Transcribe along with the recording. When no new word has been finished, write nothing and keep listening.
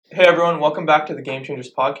Hey everyone, welcome back to the Game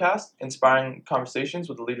Changers podcast, inspiring conversations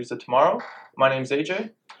with the leaders of tomorrow. My name's AJ.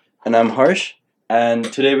 And I'm Harsh. And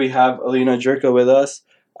today we have Alina Jurca with us,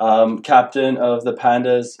 captain of the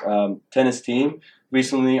Pandas tennis team,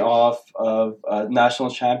 recently off of a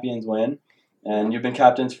national champions win. And you've been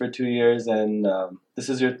captains for 2 years, and this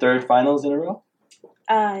is your third finals in a row?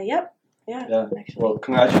 Yep. Yeah. Actually. Well,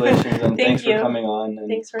 congratulations, and thanks you for coming on. And,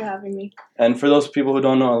 Thanks for having me. And for those people who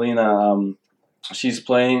don't know Alina, she's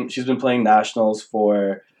been playing nationals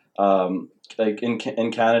for in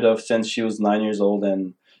Canada since she was 9 years old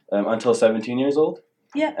and until 17 years old.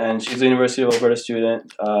 Yeah. And she's a University of Alberta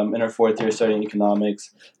student in her fourth year studying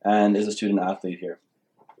economics and is a student athlete here.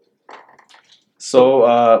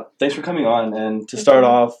 So thanks for coming on. And to start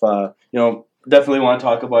off, definitely want to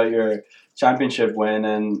talk about your championship win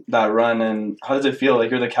and that run. And how does it feel? Like,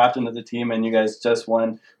 you're the captain of the team and you guys just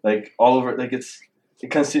won all over. It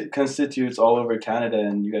constitutes all over Canada,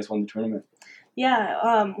 and you guys won the tournament.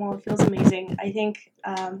 Yeah, well, it feels amazing. I think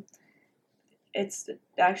it's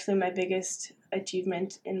actually my biggest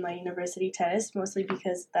achievement in my university tennis, mostly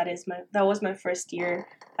because that was my first year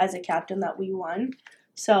as a captain that we won.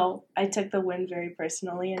 So I took the win very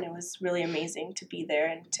personally, and it was really amazing to be there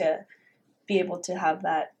and to be able to have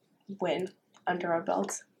that win under our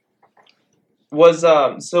belts.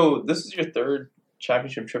 So this is your third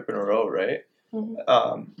championship trip in a row, right?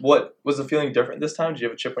 Mm-hmm. What was the feeling different this time? Did you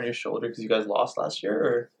have a chip on your shoulder because you guys lost last year?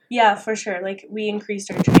 Or? Yeah, for sure. We increased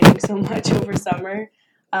our training so much over summer.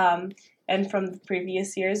 And from the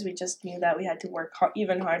previous years, we just knew that we had to work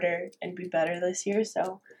even harder and be better this year.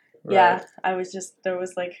 So, yeah, there was this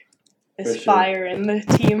fire in the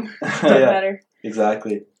team to get better.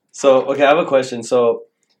 Exactly. So, okay, I have a question. So,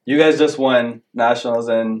 you guys just won nationals,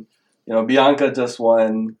 and Bianca just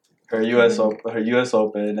won her U.S.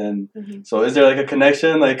 Open, and so is there a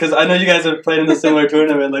connection? Because I know you guys have played in a similar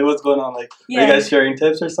tournament. What's going on? Are you guys sharing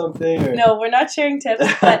tips or something? Or? No, we're not sharing tips.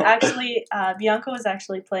 But actually, Bianca was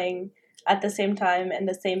actually playing at the same time in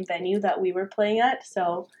the same venue that we were playing at.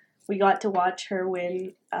 So we got to watch her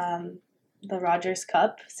win the Rogers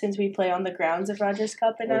Cup, since we play on the grounds of Rogers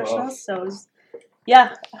Cup at nationals. Wow. So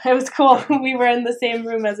it was cool. We were in the same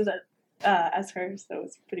room as her, so it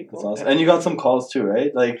was pretty cool. That's awesome. And you got some calls too,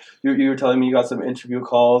 right? You were telling me you got some interview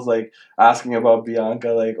calls, asking about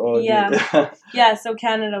Bianca, Yeah, so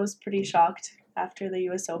Canada was pretty shocked after the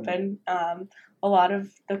US Open. A lot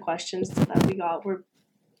of the questions that we got were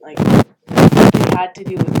it had to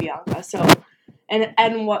do with Bianca, so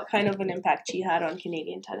and what kind of an impact she had on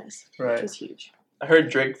Canadian tennis, which was huge. I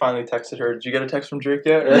heard Drake finally texted her. Did you get a text from Drake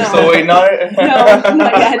yet? No. Still waiting on it? No,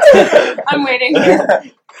 not yet. I'm waiting.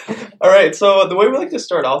 All right, so the way we like to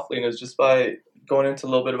start off, Lena, is just by going into a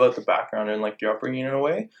little bit about the background and your upbringing in a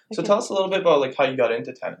way. So tell us a little bit about how you got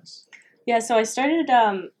into tennis. Yeah, so I started.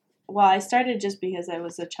 I started just because I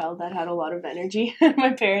was a child that had a lot of energy.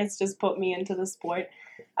 My parents just put me into the sport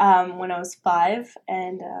when I was 5,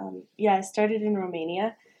 and I started in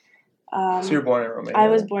Romania. So you were born in Romania? I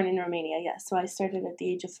was born in Romania, yes. So I started at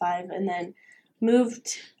the age of 5, and then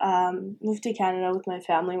moved to Canada with my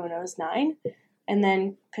family when I was 9, and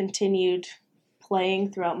then continued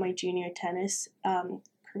playing throughout my junior tennis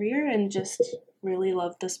career, and just really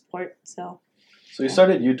loved the sport. So you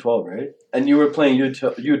started U12, right? And you were playing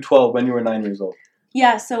U12 when you were 9 years old.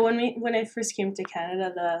 Yeah. So when I first came to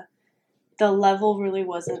Canada, the level really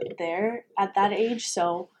wasn't there at that age.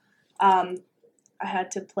 So I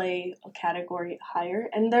had to play a category higher,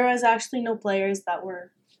 and there was actually no players that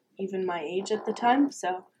were even my age at the time.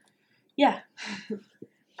 So, yeah,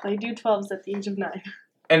 played U12s at the age of 9.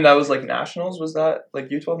 And that was nationals? Was that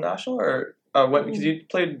U12 national, or what? Because you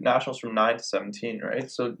played nationals from 9 to 17,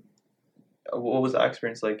 right? So, what was that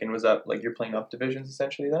experience like? And was that you're playing up divisions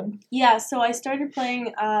essentially then? Yeah. So I started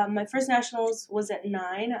playing. My first nationals was at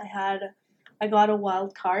 9. I got a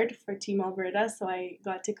wild card for Team Alberta, so I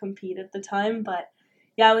got to compete at the time. But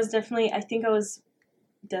yeah, I was definitely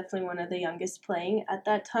one of the youngest playing at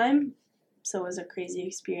that time. So it was a crazy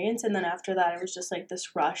experience. And then after that, it was just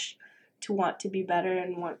this rush to want to be better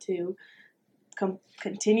and want to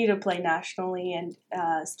continue to play nationally and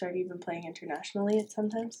start even playing internationally at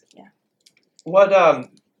sometimes. Yeah.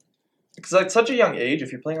 Because at such a young age,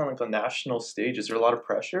 if you're playing on a national stage, is there a lot of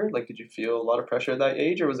pressure? Did you feel a lot of pressure at that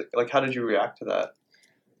age, or was it how did you react to that?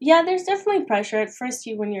 Yeah, there's definitely pressure. At first,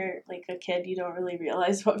 when you're a kid, you don't really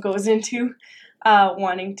realize what goes into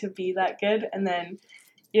wanting to be that good, and then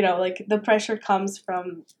the pressure comes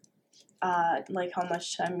from how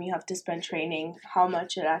much time you have to spend training, how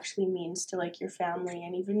much it actually means to your family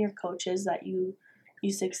and even your coaches that you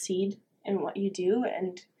succeed in what you do,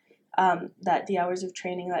 and that the hours of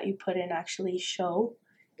training that you put in actually show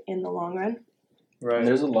in the long run. Right. And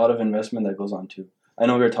there's a lot of investment that goes on too. I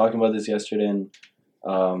know we were talking about this yesterday, and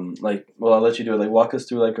I'll let you do it. Like, walk us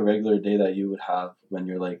through like a regular day that you would have when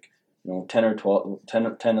you're like, 10 or 12,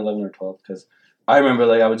 10, 11 or 12. Because I remember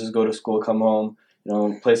like I would just go to school, come home,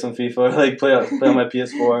 play some FIFA, like play on my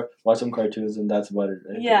PS4, watch some cartoons, and that's about it.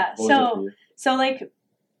 Right? Yeah. So like,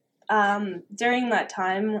 during that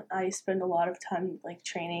time, I spend a lot of time like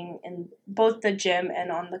training in both the gym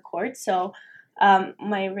and on the court. So,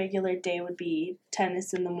 my regular day would be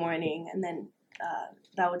tennis in the morning, and then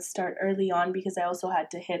that would start early on because I also had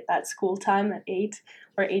to hit that school time at 8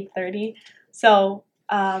 or 8:30. So,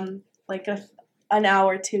 like an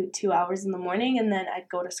hour to 2 hours in the morning, and then I'd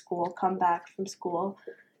go to school, come back from school,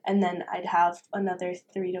 and then I'd have another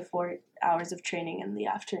 3 to 4 hours of training in the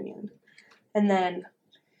afternoon, and then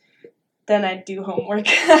I'd do homework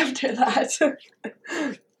after that.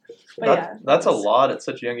 That's a lot at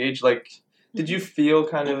such a young age. Like, did you feel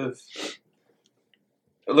kind of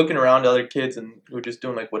looking around other kids and who were just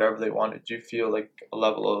doing like whatever they wanted? Did you feel like a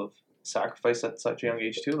level of sacrifice at such a young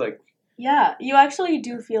age too? Like, yeah, you actually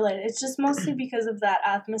do feel it. It's just mostly because of that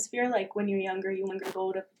atmosphere. Like, when you're younger, you want to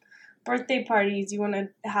go to birthday parties, you want to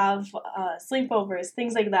have sleepovers,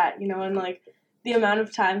 things like that, and like the amount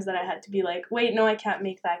of times that I had to be like, wait, no, I can't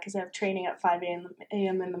make that because I have training at 5 a.m.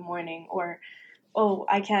 in the morning, or, oh,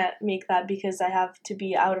 I can't make that because I have to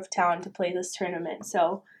be out of town to play this tournament.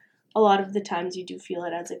 So a lot of the times you do feel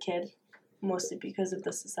it as a kid, mostly because of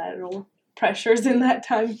the societal pressures in that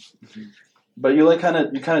time. But you kind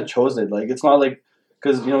of chose it. Like, it's not like,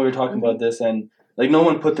 because we were talking about this, and like no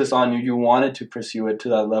one put this on you. You wanted to pursue it to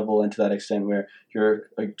that level and to that extent where you're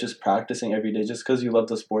like just practicing every day just because you love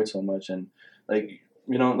the sport so much. And like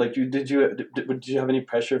did you have any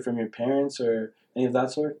pressure from your parents or any of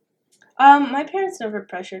that sort? My parents never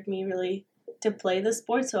pressured me really to play the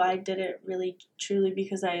sport, so I did it really truly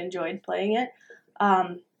because I enjoyed playing it.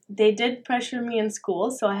 They did pressure me in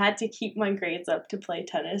school, so I had to keep my grades up to play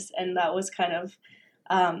tennis, and that was kind of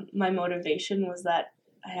my motivation, was that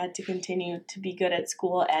I had to continue to be good at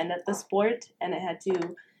school and at the sport, and I had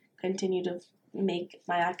to continue to make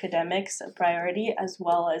my academics a priority as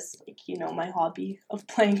well as my hobby of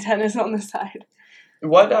playing tennis on the side.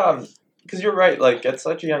 What because you're right, like at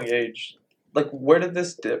such a young age, like where did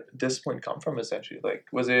this discipline come from essentially? Like,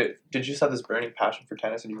 did you just have this burning passion for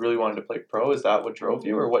tennis and you really wanted to play pro? Is that what drove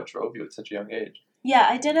you, or what drove you at such a young age? Yeah,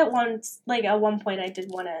 I did at one point I did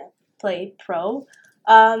want to play pro.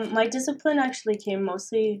 My discipline actually came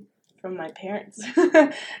mostly from my parents.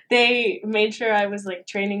 They made sure I was like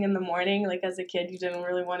training in the morning. Like, as a kid, you didn't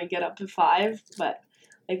really want to get up at 5, but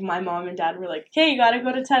like my mom and dad were like, "Hey, you gotta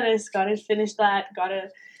go to tennis, gotta finish that, gotta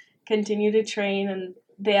continue to train," and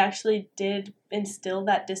they actually did instill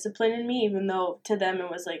that discipline in me, even though to them it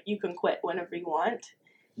was like, you can quit whenever you want.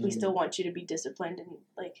 Mm-hmm. We still want you to be disciplined and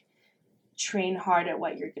like train hard at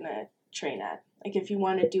what you're gonna train at. Like, if you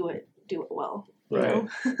want to do it well. Right.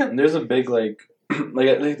 And there's a big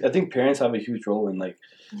I think parents have a huge role in like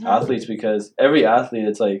athletes, because every athlete,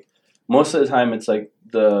 it's like most of the time it's like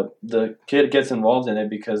the kid gets involved in it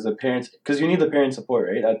because you need the parent support,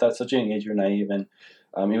 right? At such a young age, you're naive, and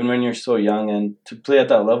even when you're so young, and to play at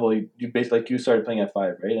that level, you basically, like, you started playing at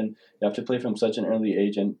 5, right? And you have to play from such an early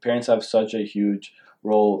age, and parents have such a huge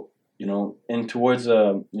role, in towards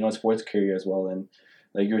a sports career as well. And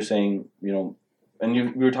like you were saying, and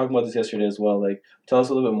we were talking about this yesterday as well. Like, tell us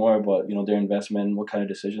a little bit more about their investment, what kind of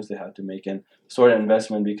decisions they have to make, and sort of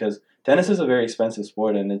investment, because tennis is a very expensive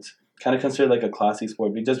sport, and it's kind of considered like a classy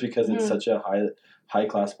sport just because it's such a high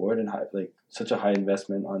class sport and such a high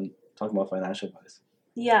investment on talking about financial wise.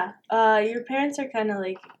 Yeah, your parents are kind of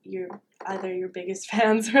like either your biggest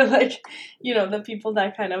fans or like the people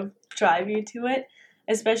that kind of drive you to it,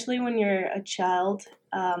 especially when you're a child.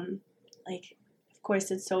 Like, of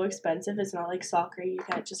course, it's so expensive. It's not like soccer. You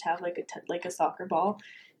can't just have like a soccer ball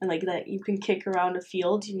and like that you can kick around a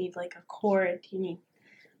field. You need like a court. You need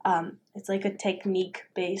it's like a technique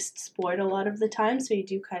based sport a lot of the time. So you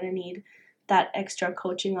do kind of need that extra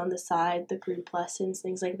coaching on the side, the group lessons,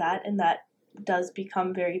 things like that, and that does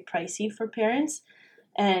become very pricey for parents.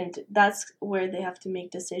 And that's where they have to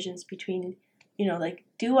make decisions between, like,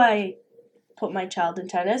 do I put my child in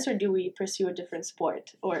tennis, or do we pursue a different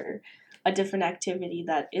sport or a different activity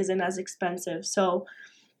that isn't as expensive? So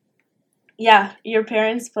yeah, your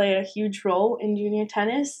parents play a huge role in junior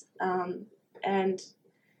tennis, and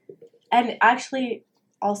actually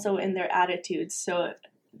also in their attitudes. So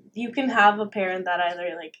you can have a parent that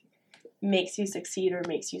either like makes you succeed or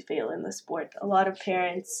makes you fail in the sport. A lot of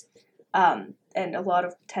parents, and a lot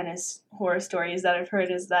of tennis horror stories that I've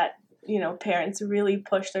heard is that parents really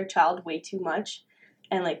push their child way too much,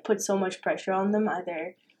 and like put so much pressure on them,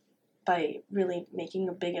 either by really making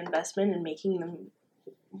a big investment and making them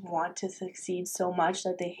want to succeed so much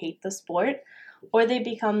that they hate the sport, or they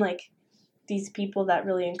become like these people that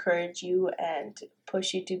really encourage you and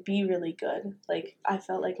push you to be really good. Like, I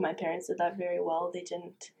felt like my parents did that very well. They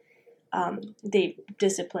didn't, they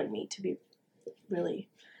disciplined me to be really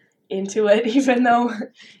into it, even though,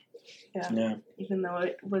 even though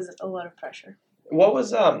it was a lot of pressure. What was,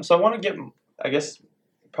 so I want to get, I guess,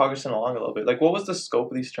 progressing along a little bit. Like, what was the scope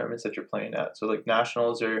of these tournaments that you're playing at? So, like,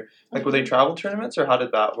 nationals, or, like, were they travel tournaments, or how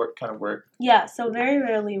did that work? Yeah, so very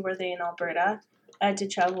rarely were they in Alberta. I had to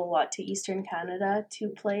travel a lot to Eastern Canada to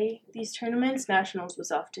play these tournaments. Nationals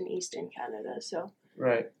was often Eastern Canada, so.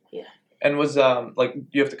 Right. Yeah. And was, like,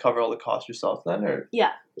 you have to cover all the costs yourself then, or?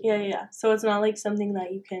 Yeah. So it's not like something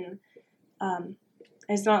that you can,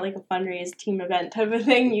 it's not like a fundraise team event type of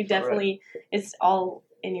thing. You definitely, it's all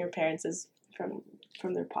in your parents'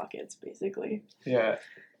 from their pockets, basically. Yeah.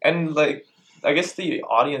 And, like, I guess the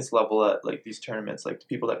audience level at, like, these tournaments, like, the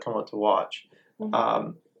people that come out to watch,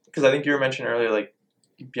 because I think you were mentioning earlier, like,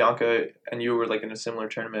 Bianca and you were, like, in a similar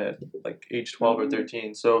tournament at, like, age 12 or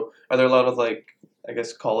 13. So are there a lot of, like, I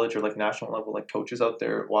guess, college or, like, national level, like, coaches out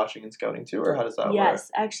there watching and scouting too, or how does that work?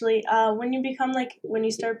 Yes, actually, when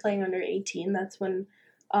you start playing under 18, that's when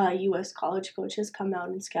U.S. college coaches come out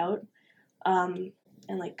and scout,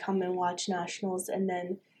 and, like, come and watch nationals. And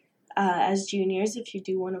then as juniors, if you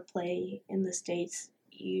do want to play in the States,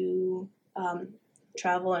 you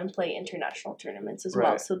travel and play international tournaments as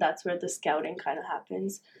well. So that's where the scouting kind of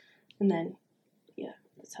happens. And then,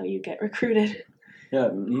 that's how you get recruited. Yeah,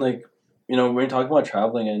 like, you know, when you're talking about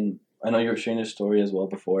traveling, and I know you were sharing your story as well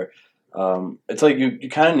before, it's like you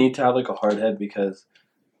kind of need to have, like, a hard head, because,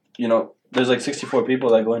 you know, there's, like, 64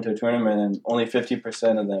 people that go into a tournament, and only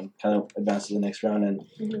 50% of them kind of advance to the next round, and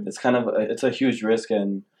it's kind of, it's a huge risk.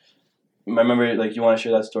 And I remember, like, you want to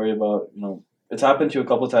share that story about, you know, it's happened to you a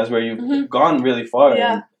couple of times where you've gone really far.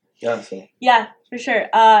 Yeah. Yeah, for sure.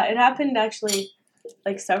 It happened actually,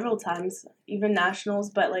 like, several times, even nationals.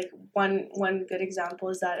 But, like, one good example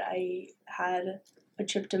is that I had a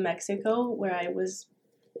trip to Mexico where I was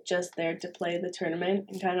just there to play the tournament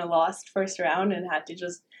and kind of lost first round and had to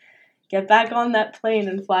just get back on that plane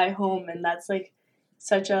and fly home. And that's, like,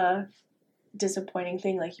 such a disappointing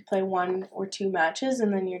thing. Like, you play 1 or 2 matches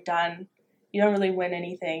and then you're done. You don't really win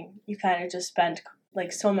anything. You kind of just spent,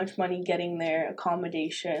 like, so much money getting there,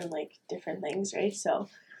 accommodation, like, different things, right? So,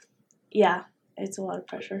 yeah, it's a lot of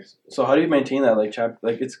pressure. So how do you maintain that, like,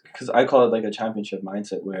 it's because I call it, like, a championship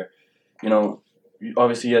mindset, where, you know,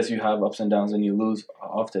 obviously, yes, you have ups and downs and you lose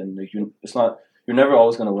often. Like, you're never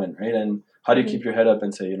always going to win, right? And how do you keep your head up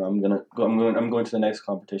and say, you know, I'm going to the next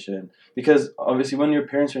competition? Because obviously, when your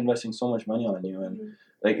parents are investing so much money on you, and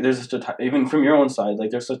like, there's just even from your own side,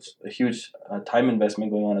 like, there's such a huge time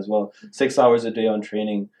investment going on as well. 6 hours a day on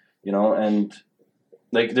training, you know, and,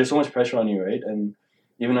 like, there's so much pressure on you, right? And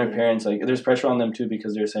even our parents, like, there's pressure on them too,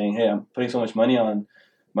 because they're saying, hey, I'm putting so much money on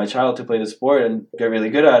my child to play the sport and get really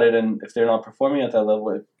good at it, and if they're not performing at that level,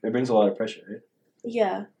 it brings a lot of pressure, right?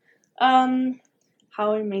 Yeah.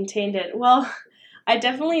 How I maintained it? Well, I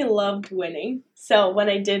definitely loved winning. So when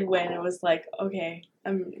I did win, it was like, okay,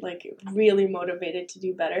 I'm, like, really motivated to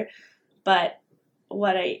do better. But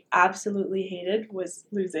what I absolutely hated was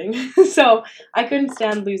losing. So I couldn't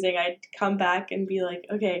stand losing. I'd come back and be like,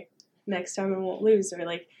 okay, next time I won't lose, or,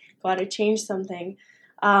 like, gotta change something.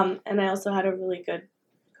 And I also had a really good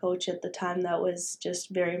coach at the time that was just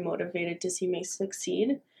very motivated to see me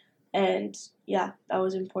succeed. And yeah, that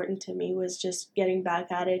was important to me, was just getting back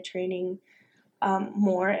at it, training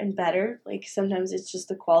more and better. Like, sometimes it's just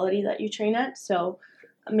the quality that you train at. So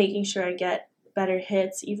making sure I get better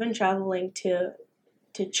hits, even traveling to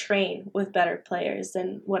train with better players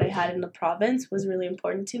than what I had in the province was really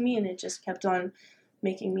important to me. And it just kept on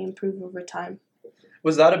making me improve over time.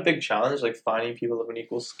 Was that a big challenge, like, finding people of an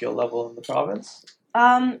equal skill level in the province?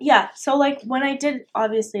 Yeah, so, like, when I did,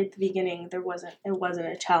 obviously at the beginning, it wasn't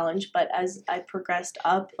a challenge, but as I progressed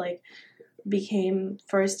up, like, became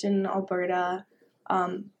first in Alberta,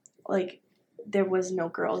 like, there was no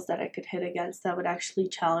girls that I could hit against that would actually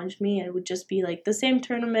challenge me. It would just be, like, the same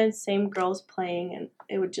tournaments, same girls playing, and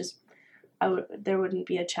it would just, there wouldn't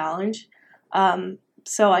be a challenge.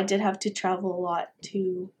 So I did have to travel a lot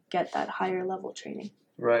to get that higher level training.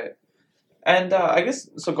 Right. And I guess,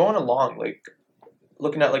 so going along, like,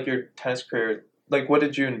 looking at, like, your tennis career, like, what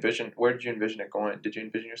did you envision? Where did you envision it going? Did you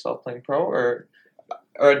envision yourself playing pro, or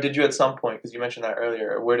did you at some point, because you mentioned that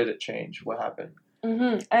earlier, where did it change? What happened?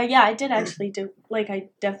 Yeah, I did actually do, like, I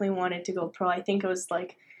definitely wanted to go pro. I think it was,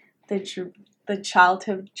 like, the the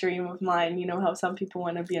childhood dream of mine. You know how some people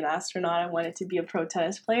want to be an astronaut. I wanted to be a pro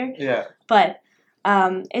tennis player. Yeah. But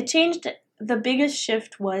it changed. The biggest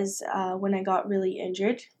shift was when I got really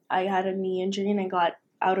injured. I had a knee injury and I got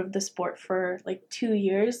out of the sport for like 2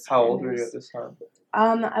 years. How old were you at this time?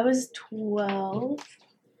 I was 12,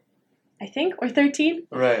 I think, or 13.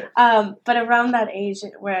 Right. But around that age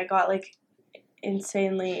where I got like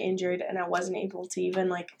insanely injured and I wasn't able to even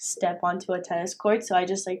like step onto a tennis court, so I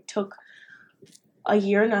just like took a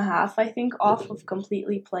year and a half, I think, off of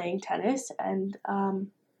completely playing tennis, and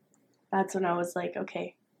that's when I was like,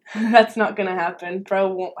 okay, that's not gonna happen.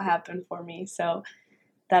 Pro won't happen for me. So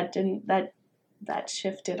that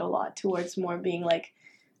shifted a lot towards more being like,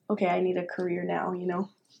 okay, I need a career now, you know?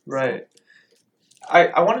 Right.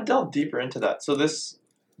 I want to delve deeper into that. So this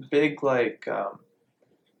big, like,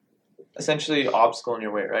 essentially obstacle in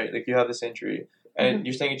your way, right? Like, you have this injury, and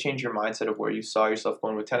you're saying you changed your mindset of where you saw yourself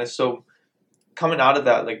going with tennis. So coming out of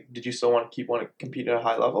that, like, did you still want to compete at a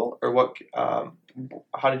high level? Or what,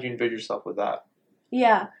 how did you envision yourself with that?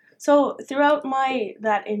 Yeah. So throughout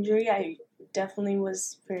that injury, I definitely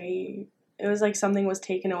was it was like something was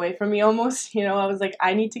taken away from me almost. You know, I was like,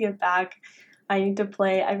 I need to get back. I need to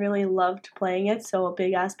play. I really loved playing it. So a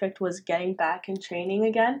big aspect was getting back and training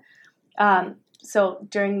again. So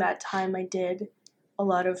during that time, I did a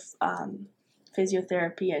lot of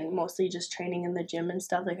physiotherapy and mostly just training in the gym and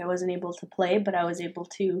stuff. Like, I wasn't able to play, but I was able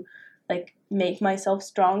to like make myself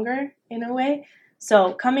stronger in a way.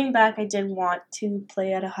 So coming back, I did want to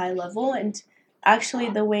play at a high level, and actually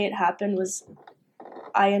the way it happened was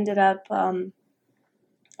I ended up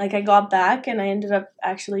I got back and I ended up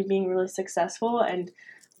actually being really successful and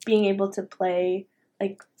being able to play.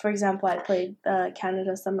 Like, for example, I played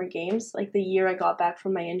Canada Summer Games like the year I got back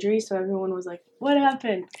from my injury, so everyone was like, "What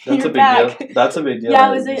happened? That's You're a big back." deal. That's a big deal.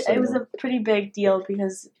 Yeah, it was a pretty big deal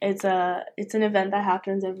because it's an event that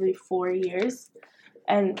happens every 4 years,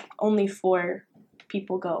 and only 4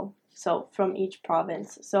 people go, so from each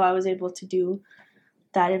province. So I was able to do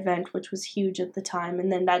that event, which was huge at the time,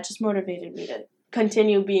 and then that just motivated me to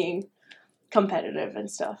continue being competitive and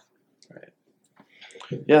stuff. Right.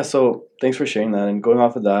 Yeah, so thanks for sharing that. And going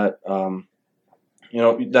off of that, you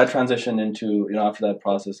know, that transitioned into, you know, after that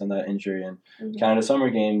process and that injury and Canada Summer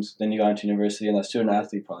Games, then you got into university and that student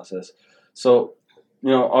athlete process. So, you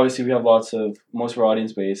know, obviously we have most of our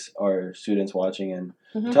audience base are students watching, and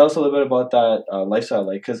tell us a little bit about that lifestyle,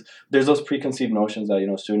 like, because there's those preconceived notions that, you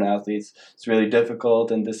know, student athletes, it's really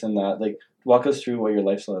difficult and this and that. Like, walk us through what your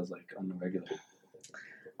lifestyle is like on the regular.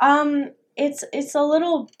 It's a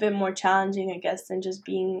little bit more challenging, I guess, than just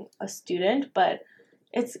being a student, but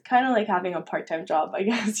it's kind of like having a part-time job, I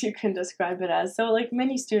guess you can describe it as. So, like,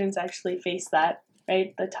 many students actually face that,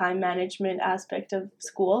 right? The time management aspect of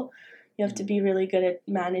school. You have to be really good at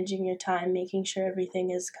managing your time, making sure everything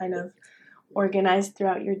is kind of organized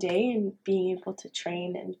throughout your day, and being able to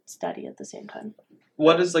train and study at the same time.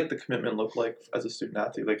 What does, like, the commitment look like as a student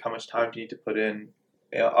athlete? Like, how much time do you need to put in?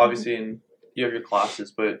 You know, obviously, you have your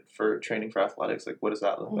classes, but for training for athletics, like, what does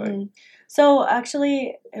that look like? So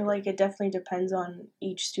actually, like, it definitely depends on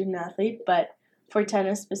each student athlete, but for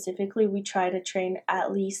tennis specifically, we try to train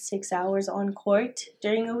at least 6 hours on court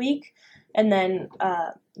during a week, and then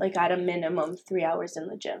like at a minimum 3 hours in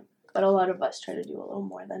the gym. But a lot of us try to do a little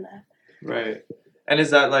more than that. Right. And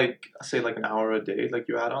is that, like, say, like, an hour a day, like,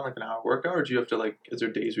 you add on, like, an hour workout, or do you have to, like, is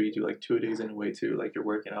there days where you do, like, 2 days in a way too, like, you're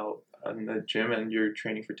working out in the gym and you're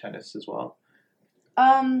training for tennis as well?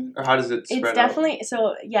 Or how does it spread It's definitely,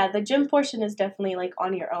 so, yeah, the gym portion is definitely, like,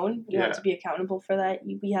 on your own. You have to be accountable for that.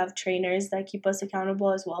 We have trainers that keep us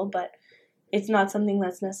accountable as well, but it's not something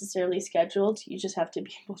that's necessarily scheduled. You just have to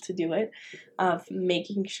be able to do it.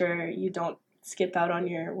 Making sure you don't skip out on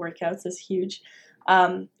your workouts is huge.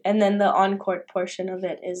 And then the on-court portion of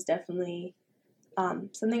it is definitely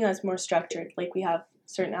something that's more structured. Like, we have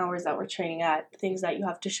certain hours that we're training at, things that you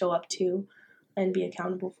have to show up to and be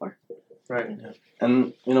accountable for. Right. Yeah.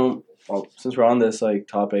 And, you know, well, since we're on this, like,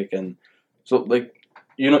 topic, and so, like,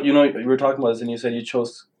 you know, we were talking about this, and you said you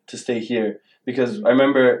chose to stay here because I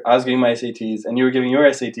remember I was getting my SATs and you were giving your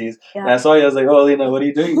SATs, and I saw you. I was like, "Oh, Alina, what are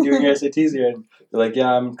you doing your SATs here?" And you're like,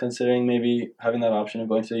 "Yeah, I'm considering maybe having that option of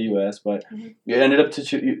going to the U.S." But you ended up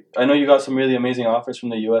I know you got some really amazing offers from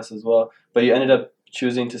the U.S. as well, but you ended up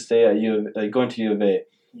choosing to stay at going to UofA.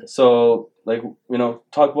 So, like, you know,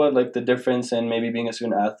 talk about, like, the difference in maybe being a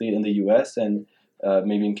student athlete in the U.S. and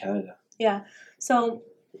maybe in Canada. Yeah. So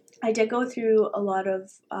I did go through a lot of,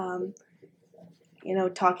 you know,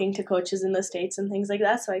 talking to coaches in the States and things like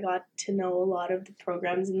that. So I got to know a lot of the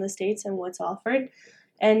programs in the States and what's offered.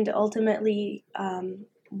 And ultimately,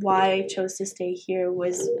 why I chose to stay here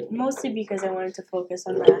was mostly because I wanted to focus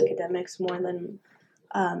on my academics more than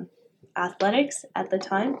athletics at the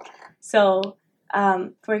time. So,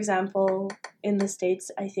 for example, in the States,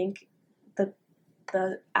 I think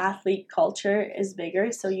the athlete culture is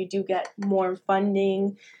bigger, so you do get more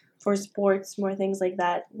funding for sports, more things like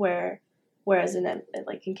that. Whereas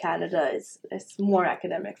in Canada, it's more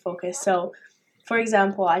academic focused. So, for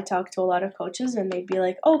example, I talk to a lot of coaches, and they'd be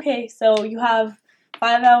like, "Okay, so you have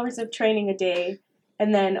 5 hours of training a day,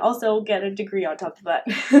 and then also get a degree on top of that."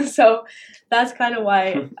 So that's kind of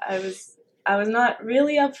why I was not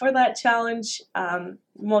really up for that challenge.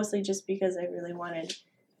 Mostly just because I really wanted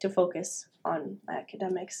to focus on my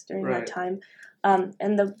academics during that time.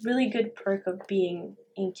 And the really good perk of being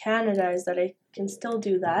in Canada is that I can still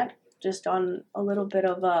do that, just on a little bit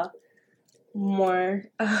of a more,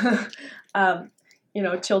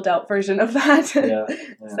 chilled out version of that. Yeah.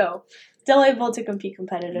 So still able to compete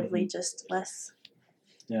competitively, just less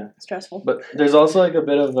stressful. But there's also like a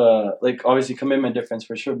bit of a, like, obviously commitment difference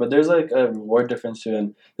for sure, but there's like a reward difference too.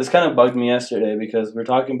 And this kind of bugged me yesterday because we're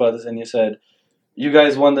talking about this and you said, you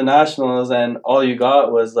guys won the nationals and all you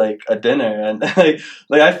got was like a dinner, and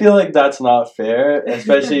like I feel like that's not fair,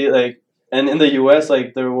 especially like, and in the US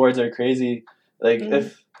like the rewards are crazy. Like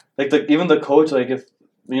if like even the coach, like if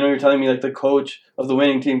you're telling me like the coach of the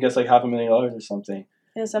winning team gets like $500,000 or something.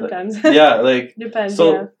 Yeah, sometimes. Like, yeah, like depends.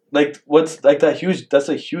 So yeah. like what's like that's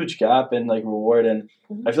a huge gap in like reward, and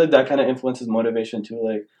I feel like that kind of influences motivation too.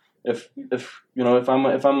 Like if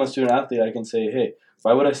I'm a student athlete, I can say, hey,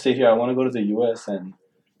 why would I stay here? I want to go to the U.S. and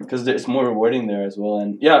because it's more rewarding there as well.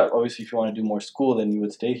 And yeah, obviously, if you want to do more school, then you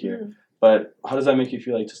would stay here. But how does that make you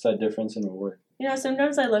feel, like just that difference in reward?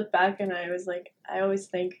 Sometimes I look back and I always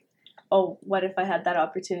think, oh, what if I had that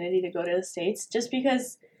opportunity to go to the States? Just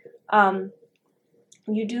because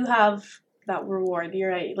you do have that reward. You're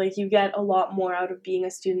right. Like you get a lot more out of being a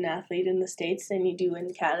student athlete in the States than you do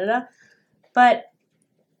in Canada. But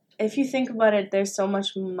if you think about it, there's so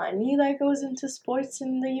much money that goes into sports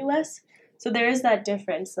in the U.S. So there is that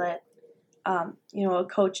difference that, a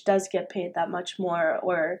coach does get paid that much more,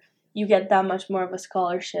 or you get that much more of a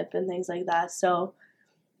scholarship and things like that. So,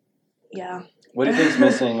 yeah. What do you think's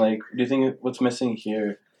missing? Like, do you think what's missing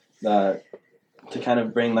here that to kind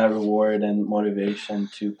of bring that reward and motivation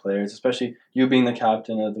to players, especially you being the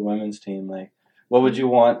captain of the women's team? Like, what would you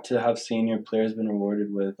want to have seen your players been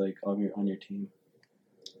rewarded with, like on your team?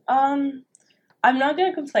 I'm not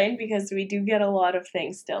gonna complain because we do get a lot of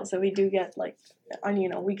things still. So we do get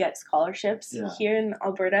we get scholarships here in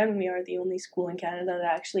Alberta, and we are the only school in Canada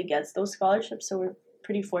that actually gets those scholarships. So we're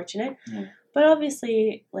pretty fortunate. Yeah. But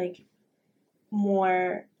obviously, like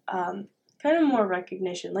more, kind of more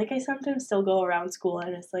recognition. Like I sometimes still go around school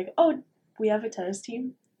and it's like, oh, we have a tennis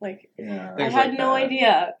team. Like I had no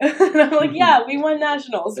idea. And I'm like, yeah, we won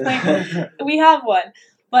nationals. Like we have one.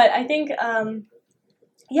 But I think.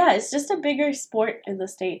 It's just a bigger sport in the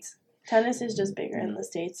States. Tennis is just bigger in the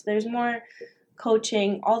States. There's more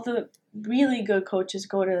coaching. All the really good coaches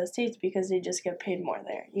go to the States because they just get paid more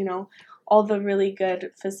there, All the really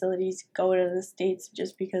good facilities go to the States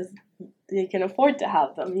just because they can afford to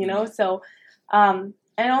have them, So, and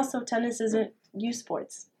also tennis isn't U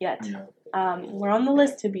Sports yet. Yeah. We're on the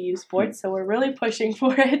list to be U Sports, so we're really pushing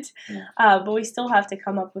for it. Yeah. But we still have to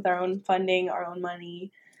come up with our own funding, our own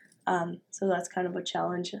money. So that's kind of a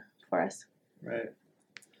challenge for us. Right.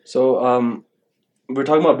 So we're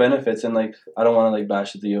talking about benefits, and like I don't want to like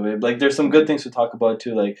bash the UofA, but like there's some good things to talk about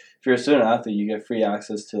too. Like if you're a student athlete, you get free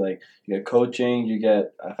access to you get coaching, you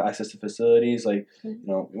get access to facilities. Like you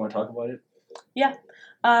want to talk about it? Yeah.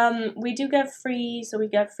 We do get free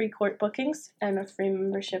court bookings and a free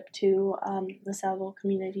membership to the Salvo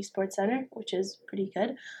Community Sports Center, which is pretty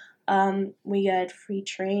good. We get free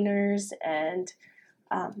trainers and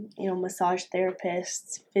massage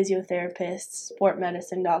therapists, physiotherapists, sport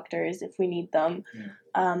medicine doctors if we need them.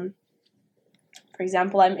 Yeah. For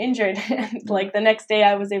example, I'm injured. And, like the next day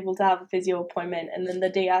I was able to have a physio appointment, and then the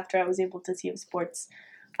day after I was able to see a sports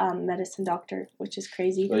medicine doctor, which is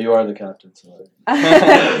crazy. Well, you are the captain, so.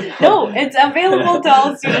 No, it's available to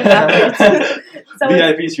all student athletes. So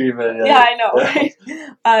VIP treatment. Yeah, I know,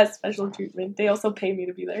 right? Special treatment. They also pay me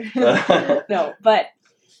to be there. No, but.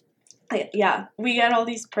 Yeah, we get all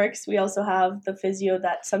these perks. We also have the physio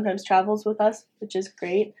that sometimes travels with us, which is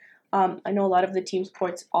great. I know a lot of the team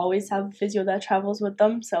sports always have a physio that travels with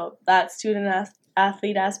them, so that student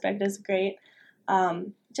athlete aspect is great.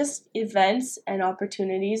 Just events and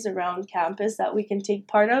opportunities around campus that we can take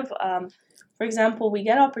part of. For example, we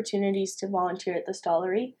get opportunities to volunteer at the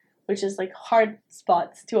Stollery, which is like hard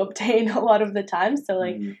spots to obtain a lot of the time. So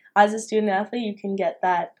like as a student athlete, you can get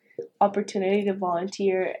that opportunity to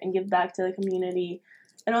volunteer and give back to the community,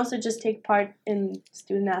 and also just take part in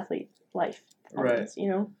student athlete life. Right. You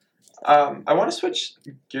know. I want to switch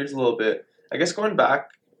gears a little bit. I guess going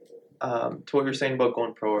back to what you were saying about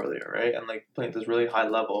going pro earlier, right? And like playing at this really high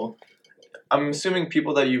level. I'm assuming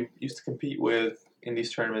people that you used to compete with in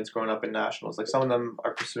these tournaments growing up in nationals, like some of them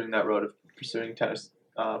are pursuing that road of pursuing tennis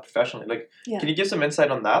professionally. Like, can you give some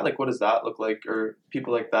insight on that? Like, what does that look like, or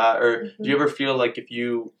people like that, or do you ever feel like do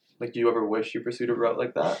you ever wish you pursued a route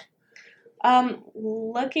like that?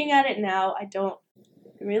 Looking at it now, I don't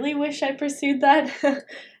really wish I pursued that.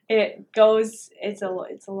 It's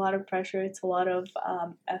a lot of pressure. It's a lot of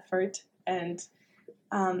effort and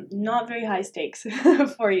not very high stakes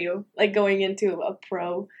for you, like going into a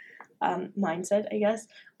pro mindset, I guess.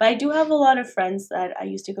 But I do have a lot of friends that I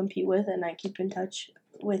used to compete with and I keep in touch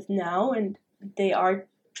with now, and they are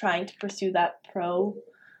trying to pursue that pro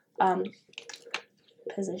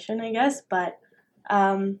position, I guess. But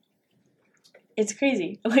it's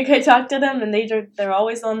crazy. Like, I talk to them and they're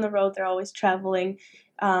always on the road. They're always traveling.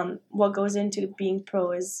 What goes into being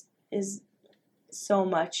pro is so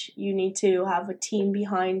much. You need to have a team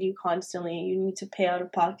behind you constantly. You need to pay out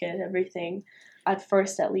of pocket everything, at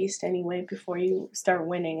first at least anyway, before you start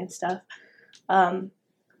winning and stuff.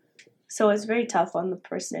 So it's very tough on the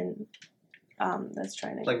person that's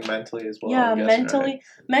trying to... Like mentally as well. Yeah,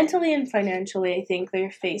 mentally and financially, I think they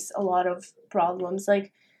face a lot of problems.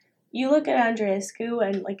 Like, you look at Andreescu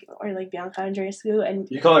and or Bianca Andreescu, and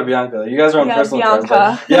you call her Bianca. You guys are on personal Bianca.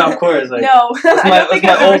 terms. Yeah, of course. Like, no, I don't think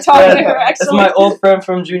I've ever talked to her. Actually, it's my old friend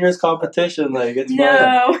from juniors competition. Like, it's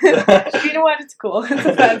no. You know what? It's cool. It's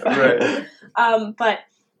a fan friend. Right. But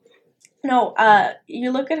no,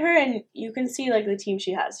 you look at her and you can see like the team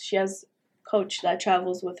she has. She has coach that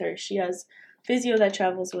travels with her. She has physio that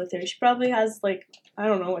travels with her. She probably has like, I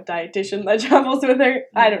don't know, a dietitian that travels with her.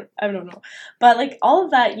 I don't know. But like all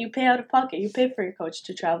of that, you pay out of pocket. You pay for your coach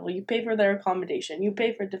to travel. You pay for their accommodation. You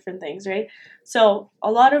pay for different things, right? So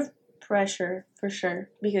a lot of pressure for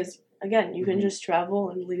sure, because again, you can just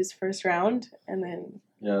travel and lose first round and then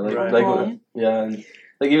home. Yeah, and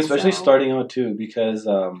like even especially starting out too, because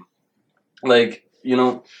like, you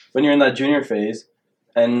know, when you're in that junior phase,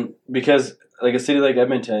 and because like a city like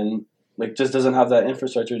Edmonton, like, just doesn't have that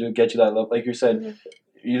infrastructure to get you that level. Like you said,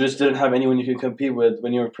 you just didn't have anyone you could compete with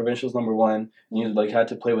when you were provincials number one, and you like had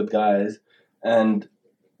to play with guys. And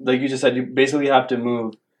like you just said, you basically have to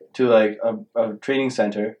move to like a training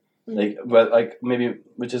center, like, but like maybe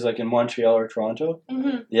which is like in Montreal or Toronto.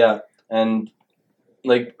 Yeah, and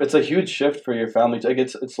like it's a huge shift for your family. Like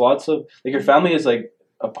it's lots of like your family is like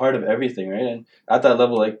a part of everything, right? And at that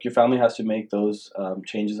level, like your family has to make those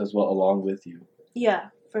changes as well along with you. Yeah.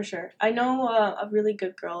 For sure. I know a really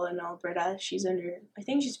good girl in Alberta. I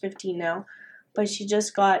think she's 15 now, but she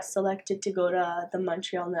just got selected to go to the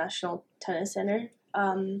Montreal National Tennis Center.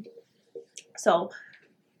 So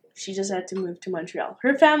she just had to move to Montreal.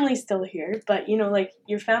 Her family's still here, but you know, like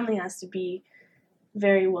your family has to be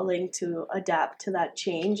very willing to adapt to that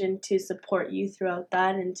change and to support you throughout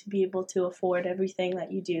that and to be able to afford everything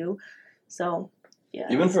that you do. So, yeah.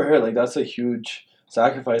 Even for her, like that's a huge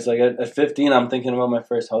sacrifice. Like at 15, I'm thinking about my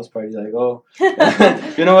first house party. Like, oh,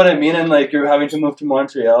 you know what I mean? And like you're having to move to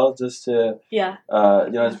Montreal just to, you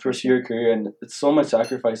know, to pursue your career, and it's so much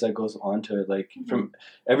sacrifice that goes on to it. Like from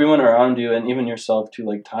everyone around you, and even yourself too.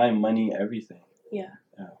 Like time, money, everything. Yeah,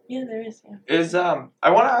 there is. Yeah. Is I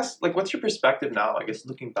want to ask, like, what's your perspective now? I guess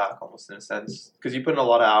looking back, almost in a sense, because you put in a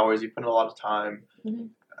lot of hours, you put in a lot of time,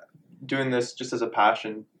 doing this just as a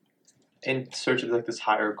passion, in search of like this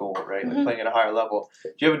higher goal, right? Like playing at a higher level.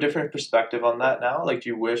 Do you have a different perspective on that now? Like, do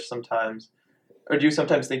you wish sometimes, or do you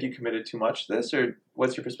sometimes think you committed too much to this, or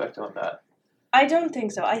what's your perspective on that? I don't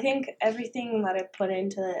think so. I think everything that I put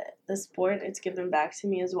into the sport, it's given back to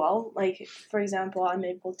me as well. Like, for example, I'm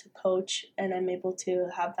able to coach and I'm able to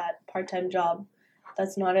have that part-time job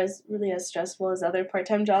that's not as stressful as other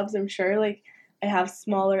part-time jobs, I'm sure. Like, I have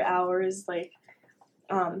smaller hours, like,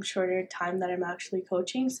 shorter time that I'm actually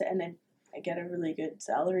coaching, and then I get a really good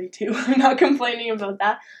salary too. I'm not complaining about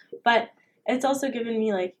that. But it's also given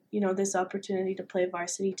me, like, you know, this opportunity to play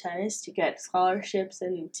varsity tennis, to get scholarships,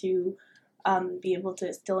 and to be able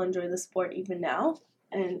to still enjoy the sport even now.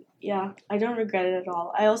 And yeah, I don't regret it at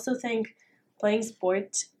all. I also think playing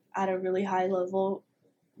sport at a really high level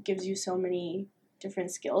gives you so many different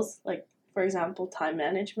skills. Like, for example, time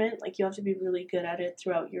management. Like, you have to be really good at it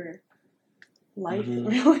throughout your life,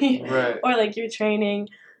 really. Right. Or, like, your training.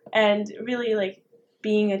 And really, like,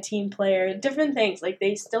 being a team player, different things. Like,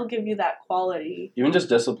 they still give you that quality. Even just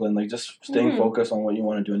discipline, like, just staying focused on what you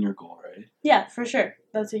want to do in your goal, right? Yeah, for sure.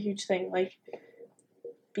 That's a huge thing. Like,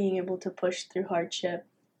 being able to push through hardship.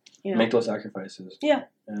 You know. Make those sacrifices. Yeah.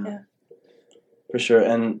 For sure.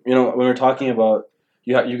 And, you know, when we're talking about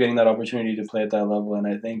you getting that opportunity to play at that level, and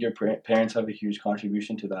I think your parents have a huge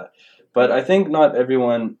contribution to that. But I think not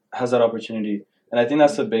everyone has that opportunity. And I think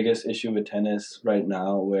that's the biggest issue with tennis right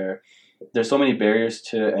now, where there's so many barriers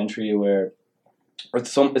to entry, where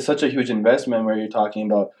it's such a huge investment, where you're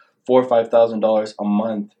talking about $4,000 or $5,000 a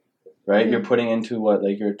month, right? You're putting into what,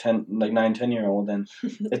 like, your 9-10-year-old, and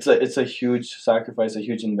it's a huge sacrifice, a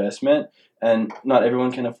huge investment, and not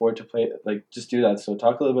everyone can afford to play, like, just do that. So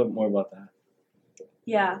talk a little bit more about that.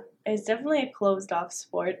 Yeah, it's definitely a closed off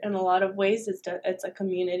sport in a lot of ways. It's a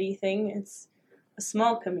community thing. It's a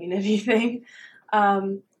small community thing.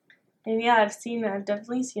 And yeah, I've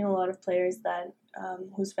definitely seen a lot of players that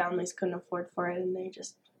whose families couldn't afford for it, and they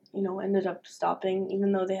just, you know, ended up stopping,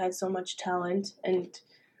 even though they had so much talent, and,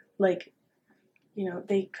 like, you know,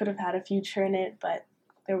 they could have had a future in it, but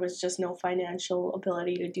there was just no financial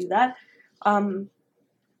ability to do that.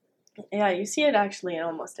 Yeah, you see it actually in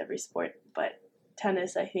almost every sport, but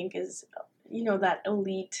tennis, I think, is, you know, that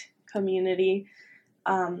elite community.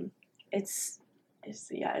 It's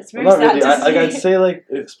very not sad really. to see. I'd say, like,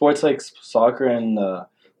 sports like soccer and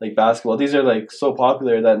like basketball, these are, like, so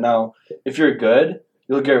popular that now if you're good,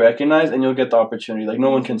 you'll get recognized and you'll get the opportunity. Like,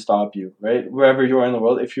 no one can stop you, right? Wherever you are in the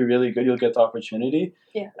world, if you're really good, you'll get the opportunity.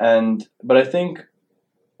 Yeah. But I think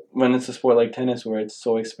when it's a sport like tennis, where it's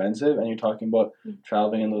so expensive and you're talking about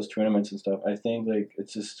traveling in those tournaments and stuff, I think, like,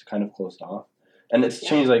 it's just kind of closed off. And it's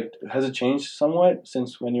changed, like, has it changed somewhat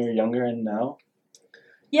since when you were younger and now?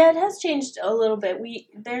 Yeah, it has changed a little bit.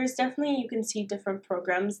 There's definitely, you can see different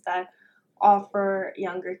programs that offer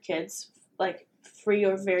younger kids, like, free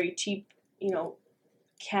or very cheap, you know,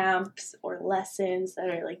 camps or lessons that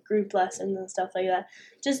are, like, group lessons and stuff like that,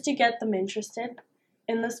 just to get them interested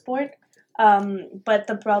in the sport. But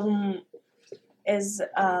the problem is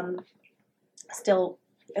still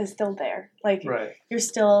there. Like, You're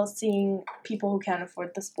still seeing people who can't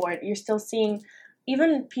afford the sport. You're still seeing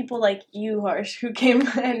even people like you, Harsh, who came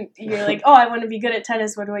and you're like, oh, I want to be good at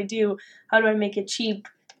tennis. What do I do? How do I make it cheap?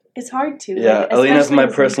 It's hard to. Yeah, like, Alina's my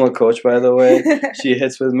personal coach, by the way. She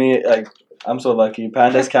hits with me. Like, I'm so lucky.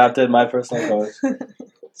 Panda's captain, my personal coach.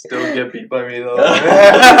 Still get beat by me, though.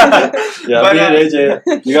 Yeah, but, me and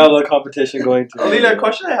AJ, you got a little competition going too. Alina, a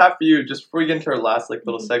question I have for you, just before we get into our last, like,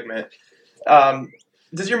 little segment.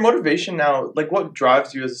 Does your motivation now, like, what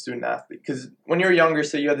drives you as a student athlete? Because when you were younger,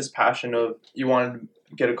 say you had this passion of you wanted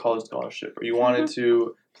to get a college scholarship or you wanted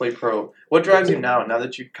to play pro. What drives you now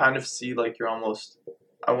that you kind of see, like, you're almost,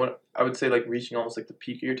 I would say, like, reaching almost, like, the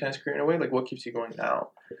peak of your tennis career in a way? Like, what keeps you going now?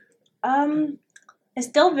 I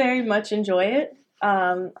still very much enjoy it.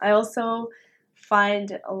 I also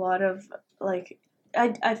find a lot of, like,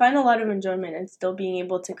 I find a lot of enjoyment in still being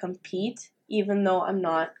able to compete, even though I'm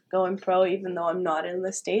not going pro, even though I'm not in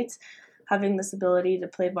the States. Having this ability to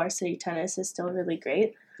play varsity tennis is still really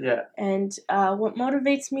great. Yeah. And what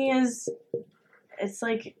motivates me is, it's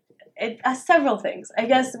like, several things. I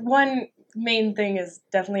guess one main thing is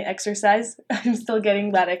definitely exercise. I'm still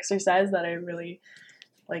getting that exercise that I really,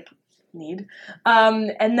 like, need.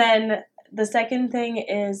 And then the second thing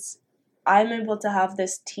is I'm able to have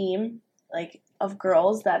this team, like, of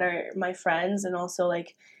girls that are my friends, and also,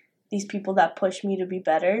 like, these people that push me to be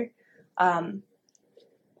better,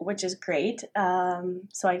 which is great.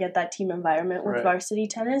 So I get that team environment with varsity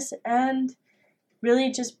tennis, and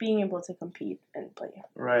really just being able to compete and play.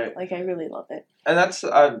 Right. Like, I really love it. And that's,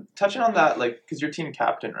 touching on that, like, because you're team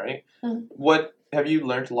captain, right? Mm-hmm. What, have you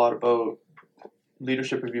learned a lot about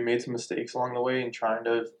leadership? Have you made some mistakes along the way in trying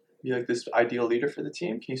to be, like, this ideal leader for the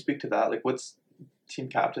team? Can you speak to that? Like, what's team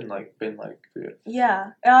captain, like, been like for you?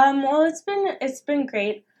 Yeah. Well, it's been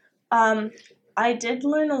great. I did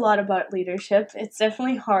learn a lot about leadership. It's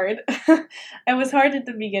definitely hard. It was hard at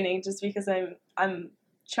the beginning just because I'm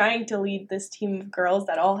trying to lead this team of girls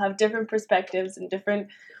that all have different perspectives and different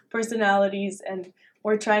personalities, and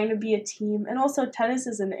we're trying to be a team. And also, tennis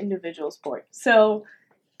is an individual sport. So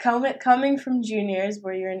coming from juniors,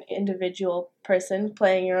 where you're an individual person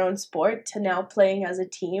playing your own sport, to now playing as a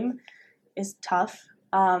team is tough.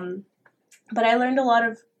 But I learned a lot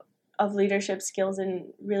of leadership skills,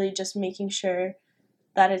 and really just making sure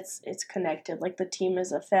that it's connected. Like, the team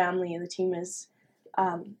is a family, the team is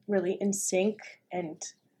really in sync, and,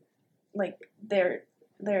 like, they're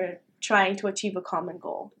trying to achieve a common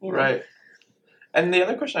goal. You know? Right. And the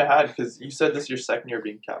other question I had, because you said this is your second year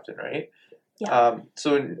being captain, right? Yeah.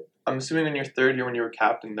 So I'm assuming in your third year when you were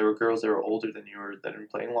captain, there were girls that were older than you were that had been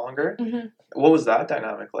playing longer. Mm-hmm. What was that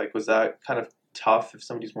dynamic like? Was that kind of tough if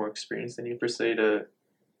somebody's more experienced than you per se to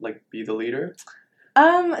like be the leader?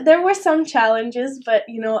 There were some challenges, but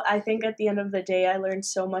I think at the end of the day, I learned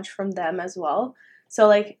so much from them as well. So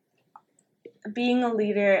like being a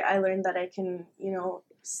leader, I learned that I can,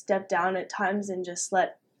 step down at times and just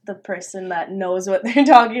let the person that knows what they're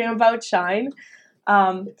talking about shine.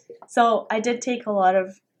 So I did take a lot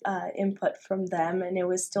of input from them, and it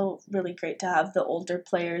was still really great to have the older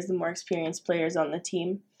players, the more experienced players on the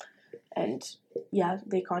team. And yeah,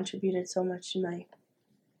 they contributed so much to my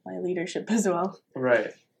leadership as well.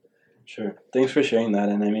 Right. Sure. Thanks for sharing that.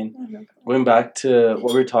 And I mean, going back to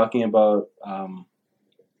what we were talking about,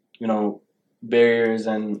 barriers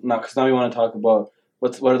and not, because now we want to talk about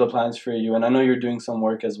what are the plans for you. And I know you're doing some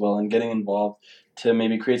work as well and getting involved to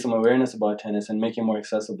maybe create some awareness about tennis and make it more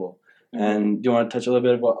accessible. Mm-hmm. And do you want to touch a little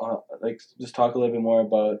bit about, just talk a little bit more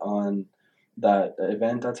about on that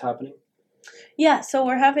event that's happening? Yeah, so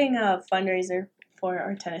we're having a fundraiser for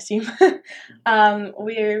our tennis team.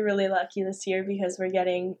 We're really lucky this year because we're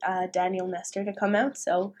getting Daniel Nestor to come out.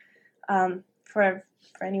 So for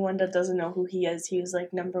anyone that doesn't know who he is, he was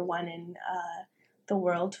like number 1 in the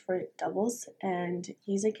world for doubles, and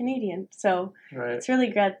he's a Canadian. So it's really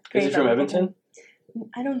great. Is he from Edmonton?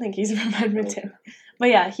 I don't think he's from Edmonton. But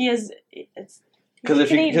yeah, he is. Because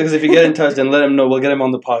if you get in touch, then let him know. We'll get him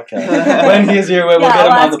on the podcast. When he's here, we'll get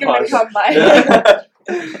him on the podcast.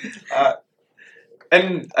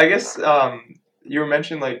 And I guess you were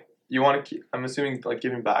mentioning like you want to keep. I'm assuming like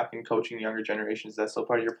giving back and coaching younger generations. Is that still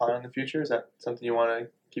part of your plan in the future? Is that something you want to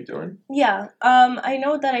keep doing? Yeah. I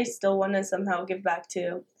know that I still want to somehow give back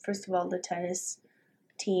to, first of all, the tennis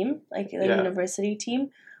team, like the university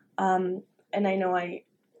team. And I know I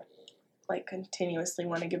like continuously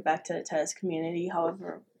want to give back to the tennis community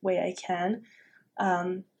however way I can,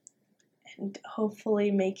 and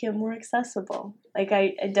hopefully make it more accessible. Like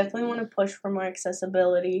I definitely want to push for more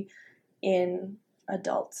accessibility in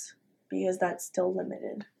adults because that's still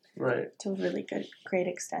limited, right, to a really great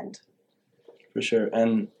extent. For sure.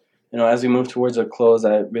 And as we move towards a close,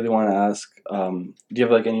 I really want to ask, do you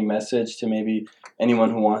have like any message to maybe anyone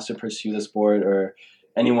who wants to pursue the sport, or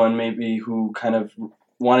anyone maybe who kind of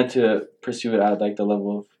wanted to pursue it at like the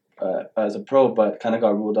level of as a pro, but kind of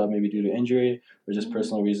got ruled out maybe due to injury or just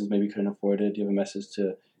personal reasons, maybe couldn't afford it? Do you have a message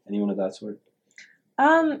to anyone of that sort?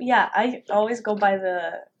 Yeah, I always go by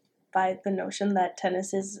the notion that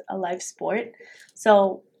tennis is a life sport.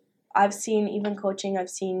 So I've seen, even coaching, I've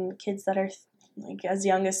seen kids that are like as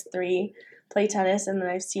young as 3 play tennis, and then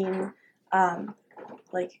I've seen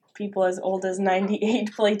like people as old as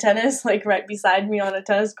 98 play tennis, like right beside me on a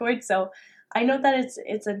tennis court. So I know that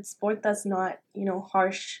it's a sport that's not,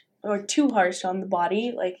 harsh or too harsh on the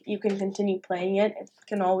body. Like you can continue playing it. It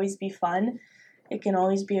can always be fun. It can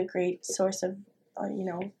always be a great source of,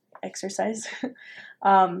 exercise.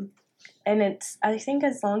 And I think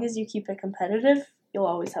as long as you keep it competitive, you'll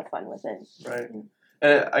always have fun with it. Right. And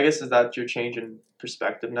I guess is that your change in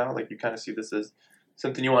perspective now? Like you kind of see this as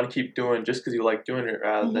something you want to keep doing just because you like doing it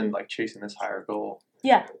rather than like chasing this higher goal.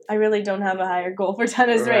 Yeah, I really don't have a higher goal for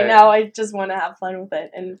tennis right now. I just want to have fun with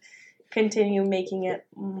it and continue making it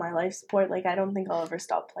my life sport. Like I don't think I'll ever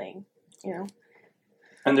stop playing,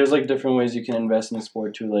 And there's like different ways you can invest in the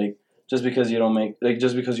sport too. Like just because you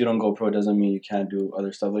don't go pro doesn't mean you can't do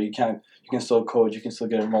other stuff. Like you can still coach, you can still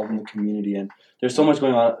get involved in the community, and there's so much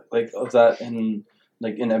going on like of that in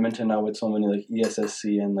Edmonton now with so many like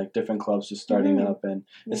ESSC and like different clubs just starting up, and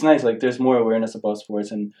it's nice. Like there's more awareness about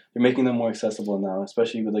sports, and they're making them more accessible now,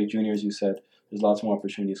 especially with like juniors. You said there's lots more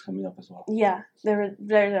opportunities coming up as well. Yeah, there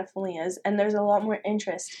definitely is, and there's a lot more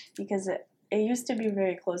interest because it used to be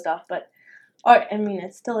very closed off,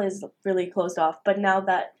 it still is really closed off. But now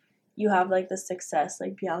that you have like the success,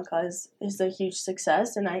 like Bianca is a huge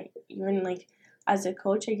success, and I even like as a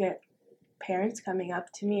coach, I get parents coming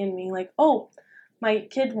up to me and being like, "Oh, my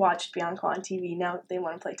kid watched Bianca on TV. Now they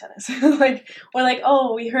want to play tennis." Or like,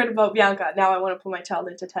 "Oh, we heard about Bianca. Now I want to put my child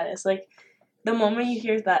into tennis." Like the moment you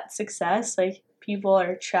hear that success, like people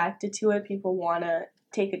are attracted to it. People want to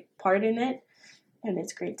take a part in it. And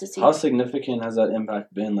it's great to see. How significant has that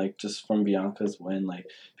impact been, like, just from Bianca's win? Like,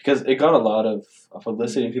 because it got a lot of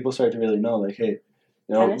publicity, and people started to really know, like, hey,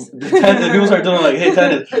 tennis? People started doing, like, hey,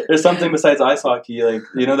 tennis, there's something besides ice hockey, like,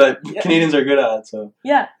 that Canadians are good at, so.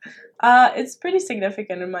 Yeah. It's pretty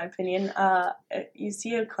significant, in my opinion. You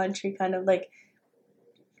see a country kind of, like,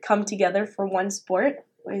 come together for one sport.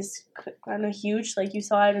 Was kind of huge. Like you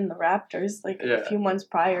saw it in the Raptors a few months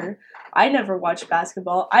prior. I never watched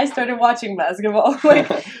basketball. I started watching basketball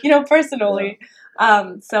personally.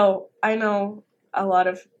 So I know a lot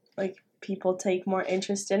of like people take more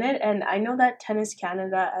interest in it, and I know that Tennis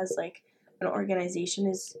Canada as like an organization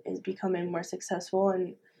is becoming more successful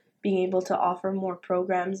and being able to offer more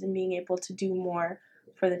programs and being able to do more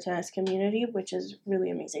for the tennis community, which is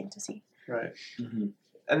really amazing to see. Right. Mm-hmm.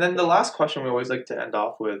 And then the last question we always like to end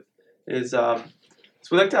off with is, so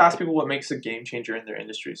we like to ask people what makes a game changer in their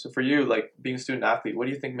industry. So for you, like being a student athlete, what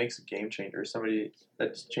do you think makes a game changer? Somebody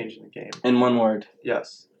that's changing the game. In one word.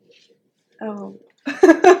 Yes. Oh.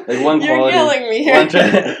 Like one quality. You're killing me here.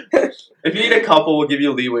 If you need a couple, we'll give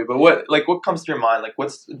you leeway. But what comes to your mind? Like,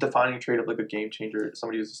 what's the defining trait of like a game changer?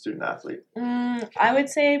 Somebody who's a student athlete. I would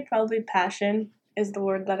say probably passion is the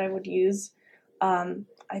word that I would use.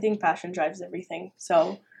 I think passion drives everything.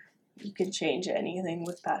 So you can change anything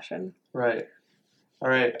with passion. Right. All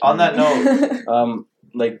right. On that note,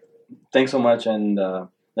 like, thanks so much, and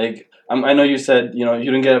I know you said you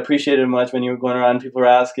didn't get appreciated much when you were going around. People were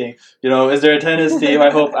asking, is there a tennis team?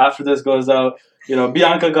 I hope after this goes out,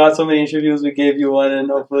 Bianca got so many interviews. We gave you one, and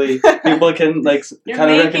hopefully people can kind of recognize.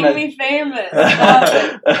 You're making me famous.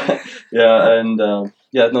 Yeah,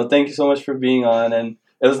 and thank you so much for being on, and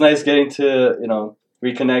it was nice getting to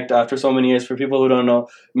reconnect after so many years. For people who don't know,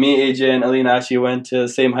 me, AJ, and Alina actually went to the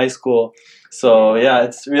same high school. So yeah,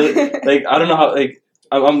 it's really I don't know how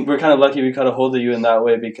we're kind of lucky we got a hold of you in that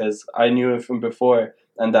way because I knew it from before,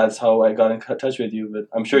 and that's how I got in touch with you. But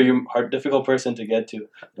I'm sure you're a difficult person to get to.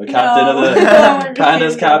 The captain of the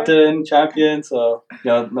Canada's captain, champion. So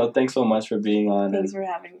thanks so much for being on. Thanks for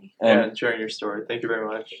having me. And sharing your story. Thank you very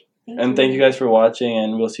much. Thank you guys for watching,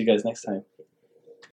 and we'll see you guys next time.